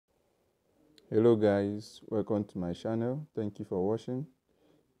Hello guys, welcome to my channel. Thank you for watching.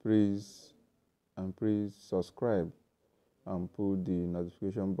 Please subscribe and put the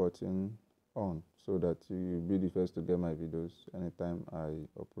notification button on so that you'll be the first to get my videos anytime I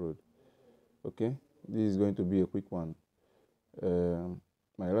upload. Okay, this is going to be a quick one.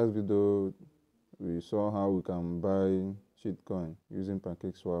 My last video we saw how we can buy shitcoin using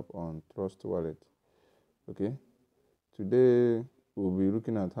PancakeSwap on Trust Wallet. Okay, today we'll be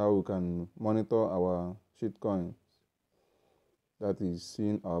looking at how we can monitor our shitcoins, that is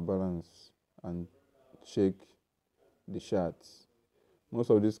seeing our balance and check the charts. Most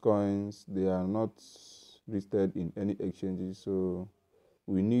of these coins, they are not listed in any exchanges, so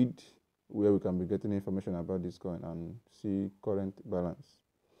we need where we can be getting information about this coin and see current balance.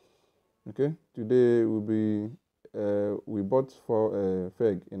 Okay, today we bought for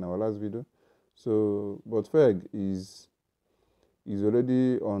FEG in our last video. So but FEG is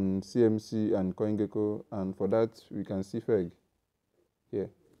already on CMC and CoinGecko, and for that we can see FEG here.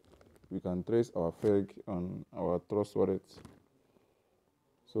 We can trace our FEG on our Trust Wallet.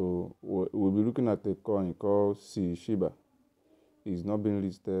 So we'll be looking at a coin called Shiba. It's not being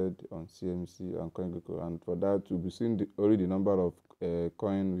listed on CMC and CoinGecko, and for that we'll be seeing only the number of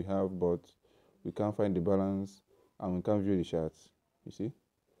coin we have, but we can't find the balance and we can't view the charts. You see?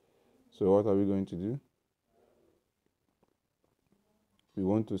 So what are we going to do? We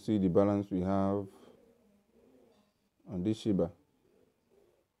want to see the balance we have on this Shiba,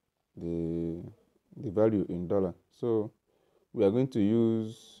 the value in dollar. So we are going to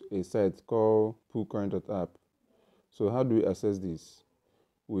use a site called poocoin.app. So how do we access this?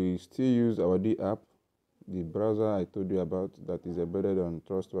 We still use our D app, the browser I told you about that is embedded on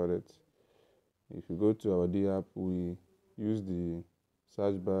Trust Wallet. If you go to our D app, we use the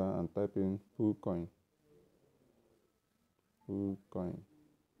search bar and type in poocoin.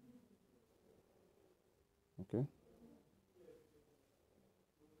 Okay.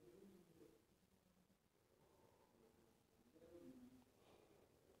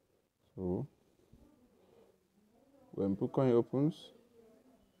 So when poocoin opens,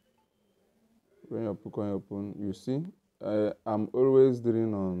 when your poocoin open, you see I'm always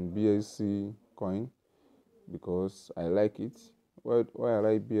dealing on BSC coin because I like it. Why I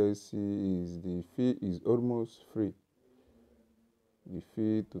like BSC is the fee is almost free. The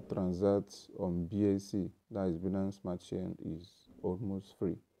fee to transact on BSC, that is Binance Smart Chain, is almost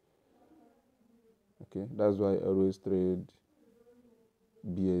free. Okay, that's why I always trade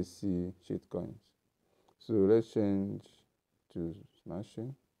BSC shitcoins. So let's change to Smart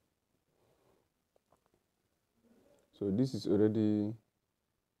Chain. So this is already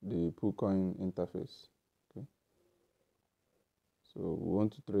the poocoin interface. Okay, so we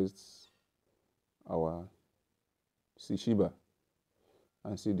want to trace our Shiba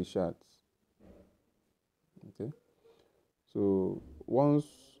and see the charts. Okay, so once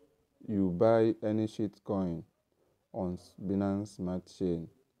you buy any shitcoin on Binance Smart Chain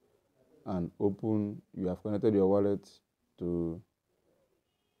and you have connected your wallet to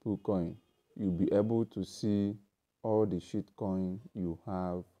poocoin, you'll be able to see all the shitcoin you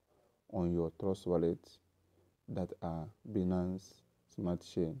have on your Trust Wallet that are Binance Smart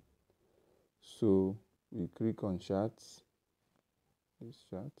Chain. So we click on charts, this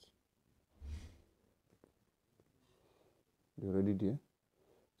chart, you're already there.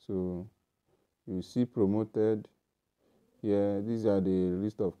 So you see promoted here. These are the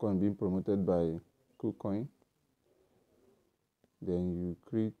list of coins being promoted by poocoin. Then you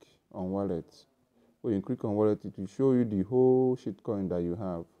click on wallet. When you click on wallet, it will show you the whole shitcoin that you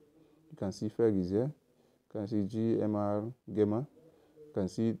have. You can see FEG is here. You can see GMR Gamer. You can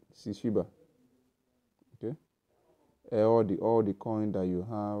see Shiba. Okay, all the coin that you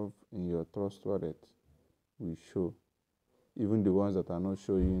have in your Trust Wallet will show. Even the ones that are not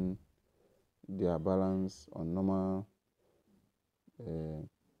showing their balance on normal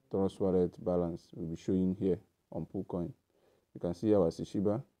Trust Wallet balance will be showing here on poocoin. You can see our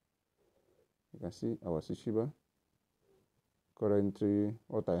Shiba. You can see our Shiba. Currently,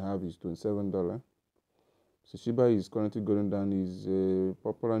 what I have is $27. Shiba is currently going down. Is a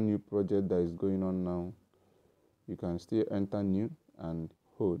popular new project that is going on now. You can still enter new and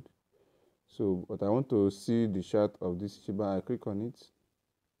hold. So, but I want to see the chart of this Shiba. I click on it.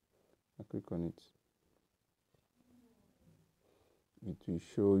 It will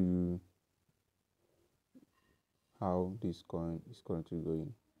show you how this coin is currently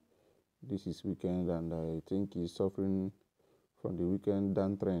going. This is weekend, and I think it's suffering from the weekend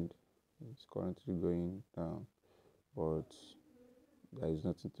downtrend. It's currently going down, but there is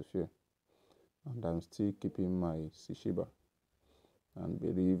nothing to fear, and I'm still keeping my Shiba. and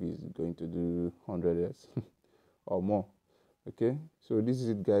believe it's going to do 100x or more. Okay, so this is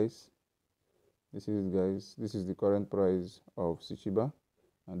it, guys. This is it, guys. This is the current price of Shiba,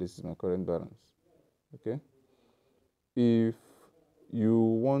 and this is my current balance. Okay, if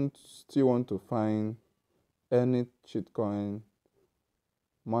you still want to find any shitcoin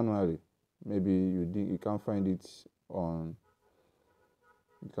manually, maybe you can't find it on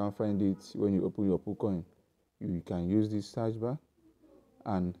you can't find it when you open your poocoin, you can use this search bar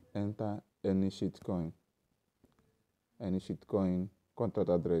and enter any shitcoin contact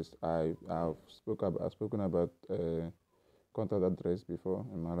address. I've spoken about contact address before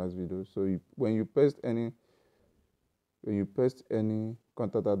in my last video. So when you paste any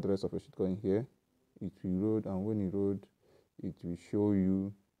contact address of a shitcoin here, it will load, and when it load, it will show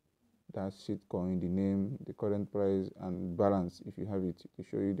you that shitcoin, the name, the current price, and balance. If you have it, it will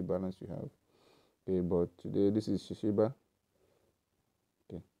show you the balance you have. Okay, but today this is Shiba.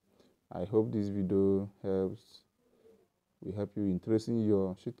 Okay, I hope this video will help you in tracing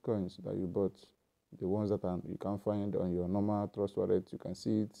your shitcoins that you bought, the ones that you can't find on your normal trust wallet. You can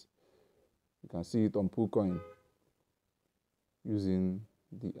see it on poocoin using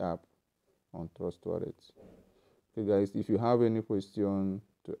the app on trust wallet. Okay, guys, if you have any question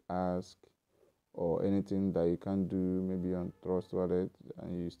to ask or anything that you can't do maybe on trust wallet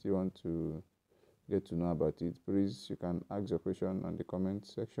and you still want to get to know about it, please, you can ask your question on the comment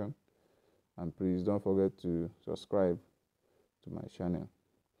section, and please don't forget to subscribe to my channel.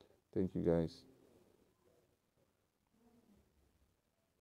 Thank you, guys.